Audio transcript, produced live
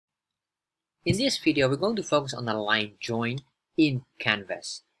In this video, we're going to focus on the line join in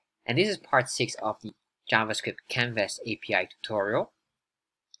Canvas. And this is part 6 of the JavaScript Canvas API tutorial.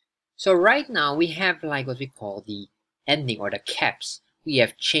 So right now we have like what we call the ending or the caps. We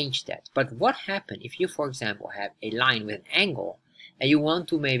have changed that. But what happens if you, for example, have a line with an angle and you want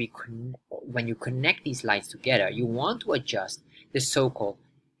to maybe, when you connect these lines together, you want to adjust the so-called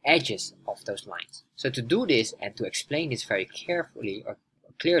edges of those lines. So to do this and to explain this very carefully or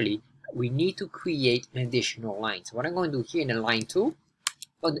clearly, we need to create an additional line. So what I'm going to do here in the line 2, I'm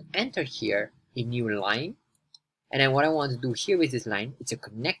going to enter here a new line. And then what I want to do here with this line, it's a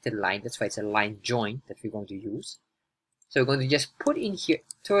connected line. That's why it's a line join that we're going to use. So we're going to just put in here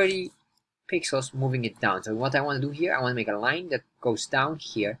 30 pixels, moving it down. So what I want to do here, I want to make a line that goes down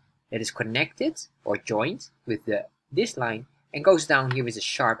here that is connected or joined with this line and goes down here with a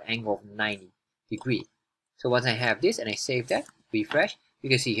sharp angle of 90 degrees. So once I have this and I save that, refresh, you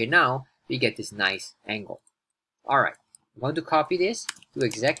can see here now we get this nice angle. Alright, I'm going to copy this, do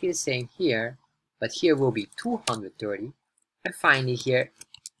exactly the same here, but here will be 230, and finally here,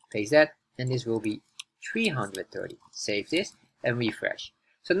 paste that, and this will be 330. Save this and refresh.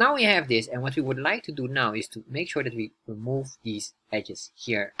 So now we have this, and what we would like to do now is to make sure that we remove these edges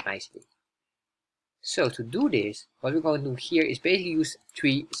here nicely. So to do this, what we're going to do here is basically use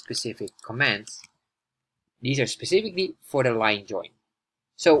 3 specific commands. These are specifically for the line join.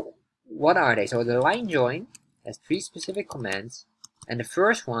 So what are they? So the line join has 3 specific commands, and the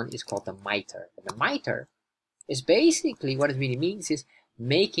first one is called the miter. And the miter is basically what it really means is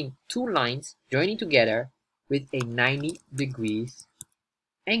making 2 lines joining together with a 90 degrees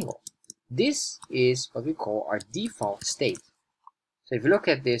angle. This is what we call our default state. So if you look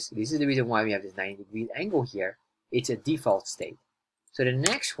at this, this is the reason why we have this 90 degree angle here. It's a default state. So the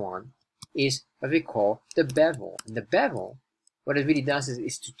next one is what we call the bevel. And the bevel, what it really does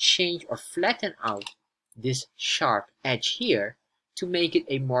is to change or flatten out this sharp edge here to make it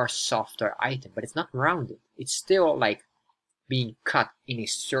a more softer item, but it's not rounded. It's still like being cut in a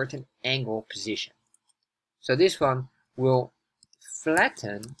certain angle position. So this one will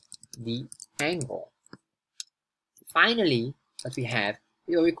flatten the angle. Finally, what we have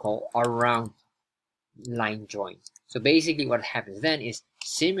is what we call a round line join. So basically what happens then is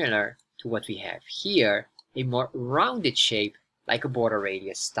similar to what we have here, a more rounded shape like a border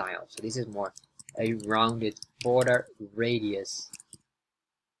radius style. So this is more a rounded border radius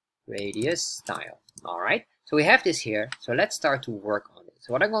style. Alright, so we have this here. So let's start to work on it.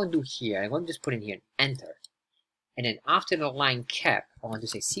 So what I'm going to do here, I'm going to just put in here an enter. And then after the line cap, I want to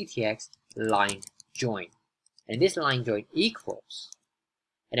say ctx line join. And this line join equals,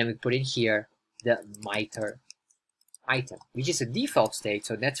 and then we put in here the miter item, which is a default state.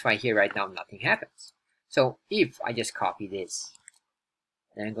 So that's why here right now nothing happens. So if I just copy this,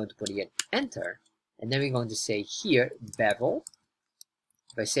 then I'm going to put again enter, and then we're going to say here bevel.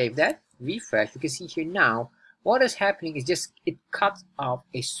 If I save that, refresh, you can see here now what is happening is just it cuts off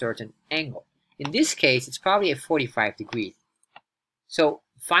a certain angle. In this case, it's probably a 45 degrees. So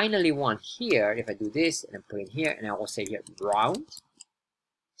finally one here, if I do this and then put in here, and I will say here round,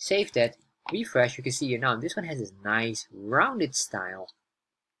 save that, refresh, you can see here now this one has this nice rounded style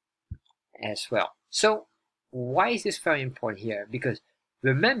as well. So why is this very important here? Because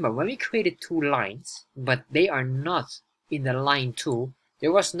remember, when we created 2 lines, but they are not in the line 2,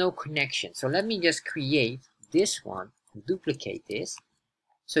 there was no connection. So let me just create this one, duplicate this,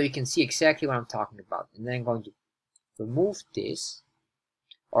 so you can see exactly what I'm talking about. And then I'm going to remove this,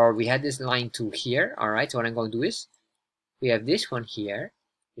 or we had this line 2 here. Alright, so what I'm going to do is, we have this one here,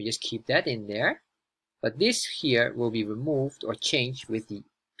 we just keep that in there, but this here will be removed or changed with the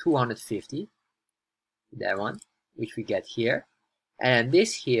 250, that one, which we get here, and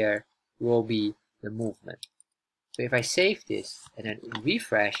this here will be the movement. So if I save this and then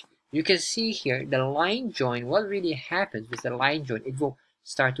refresh, you can see here the line join. What really happens with the line join, it will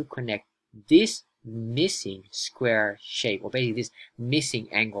start to connect this missing square shape, or basically this missing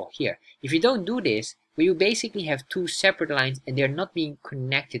angle here. If you don't do this, well, you basically have 2 separate lines and they're not being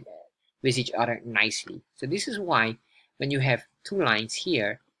connected with each other nicely. So this is why when you have 2 lines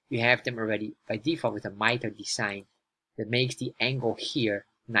here, you have them already by default with a miter design that makes the angle here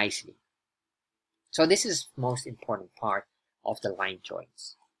nicely. So this is the most important part of the line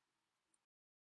joins.